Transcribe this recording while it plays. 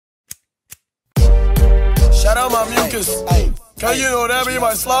Shout out my mucus. Can you know that be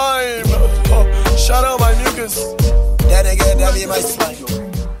my slime? Shout out my mucus. That be my slime.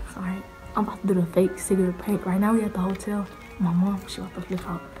 Alright, I'm about to do the fake cigarette prank. Right now we at the hotel. My mom, she about to flip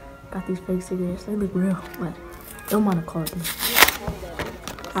out. Got these fake cigarettes. They look real, but they don't want to call them.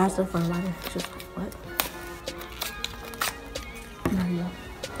 I asked her for a lighter. She was like, what? There you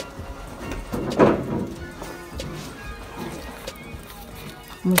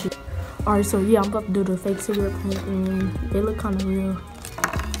go. Alright, so yeah, I'm about to do the fake cigarette prank, and they look kind of real.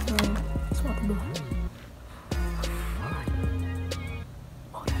 So, that's what I'm about to do.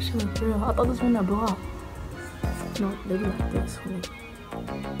 Oh, that shit look real. I thought this one that blew out. No, they be like this. Wait.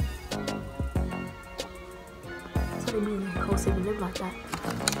 That's how they be in the whole cigarette. They be like that.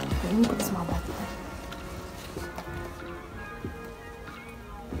 Wait, let me put this in my back.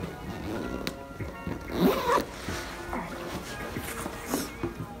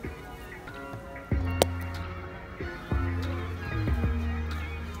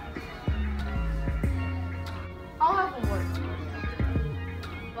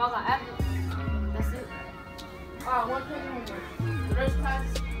 I got apples. That's it. Alright, one page homework. The rest of class,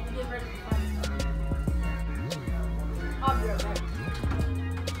 you get ready for class. I'll be right back.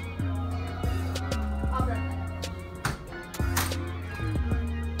 I'll be right back.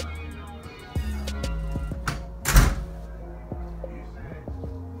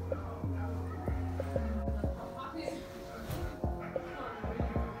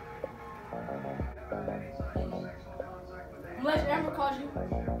 Unless Amber calls you.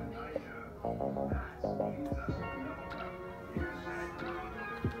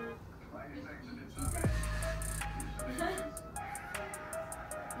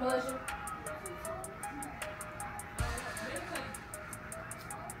 Melissa.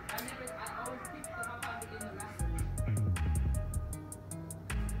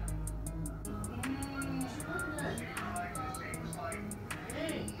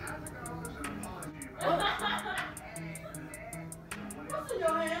 What's in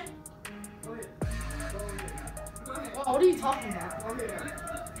your hand? Go ahead. Oh, what are you talking about? Go ahead.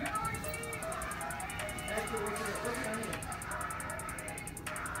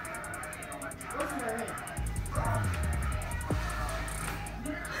 What's in your hand?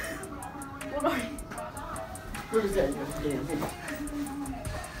 What are you? What is that in your damn hand?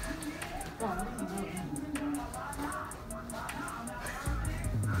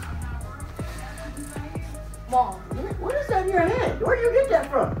 Mom, what is that in your hand? Where do you get that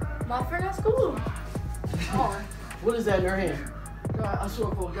from? My friend at school. Mom, what is that in your hand? God, I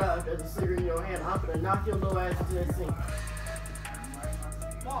swear for God, if there's a cigarette in your hand, I'm gonna knock your little ass into that sink.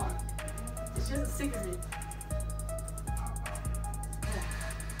 Mom, it's just a cigarette.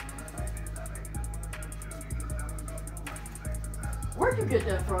 Where'd you get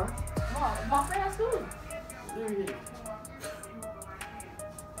that from? Mom, my friend at school. There you go.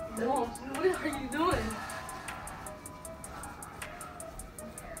 Mom, what are you doing?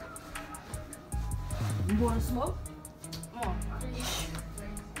 You want to smoke? Come on.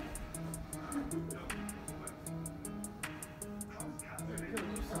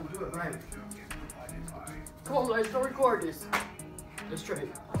 Do it right. Come on, let's go record this. Let's try it.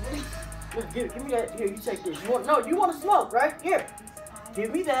 Give me that. Here, you take this. You want to smoke, right? Here.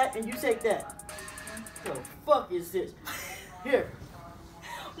 Give me that, and you take that. What the fuck is this? Here.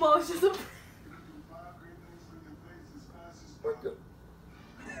 Mom, it's just a... What the...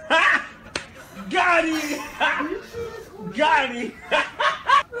 Got him! Got him!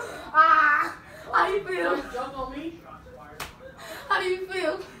 Ah! How do you feel? Jump on me? How do you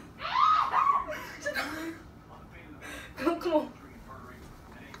feel? Come on.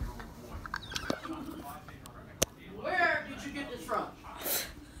 Where did you get this from?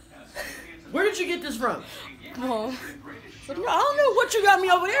 Where did you get this from? Come on. I don't know what you got me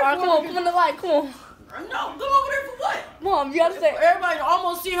over there for. Come on, come on the light, come on. No, come over there for what? Mom, you gotta say. Everybody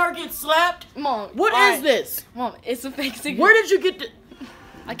almost see her get slapped. Mom, what is this? Mom, it's a fake cigarette. Where did you get the...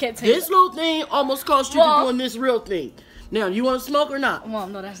 I can't take this little thing almost cost you to doing this real thing. Now, you want to smoke or not?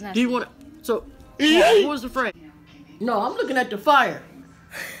 Mom, no, that's not. Do you want to... So, who was the friend? No, I'm looking at the fire.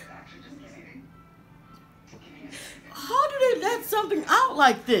 How do they let something out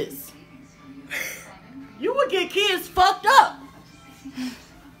like this? You would get kids fucked up.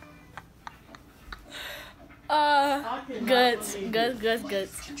 Goods.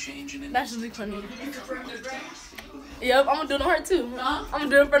 That should be funny. Yep, I'm gonna do it on her too. I'm gonna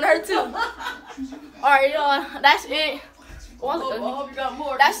do it in front of her too. Alright, y'all, that's it. I hope you got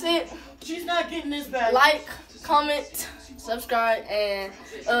more. That's it. She's not getting this back. Like, comment, subscribe, and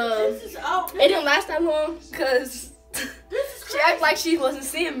it didn't last that long because She acted like she wasn't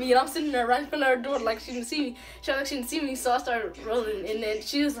seeing me, and I'm sitting there right in front of her door like she didn't see me. She acted like she didn't see me, so I started rolling, and then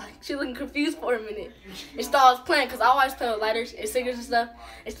she was looking confused for a minute. And she thought I was playing, because I always play with lighters and cigarettes and stuff,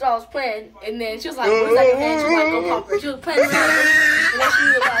 and she thought I was playing, and then she was like, what's that in your hand? She was like, go pop her. She was playing around, and then she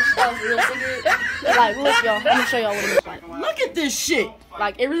realized she thought it was a real cigarette. And like, look, y'all, let me show y'all what it looks like. Look at this shit.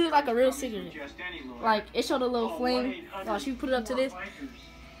 Like, it really looked like a real cigarette. Like, it showed a little flame. She put it up to this.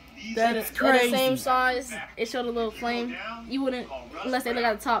 That is crazy. The same size, it showed a little flame. You wouldn't, unless they look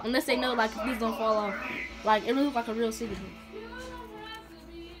at the top, unless they know, like, if these don't fall off. Like, it really looked like a real cigarette.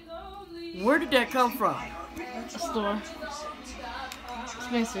 Where did that come from? A store.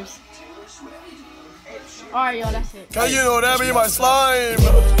 Spencer's. Alright, y'all, that's it. Can you know that be my slime?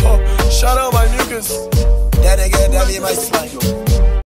 Shout out my mucus. That nigga, that be my slime.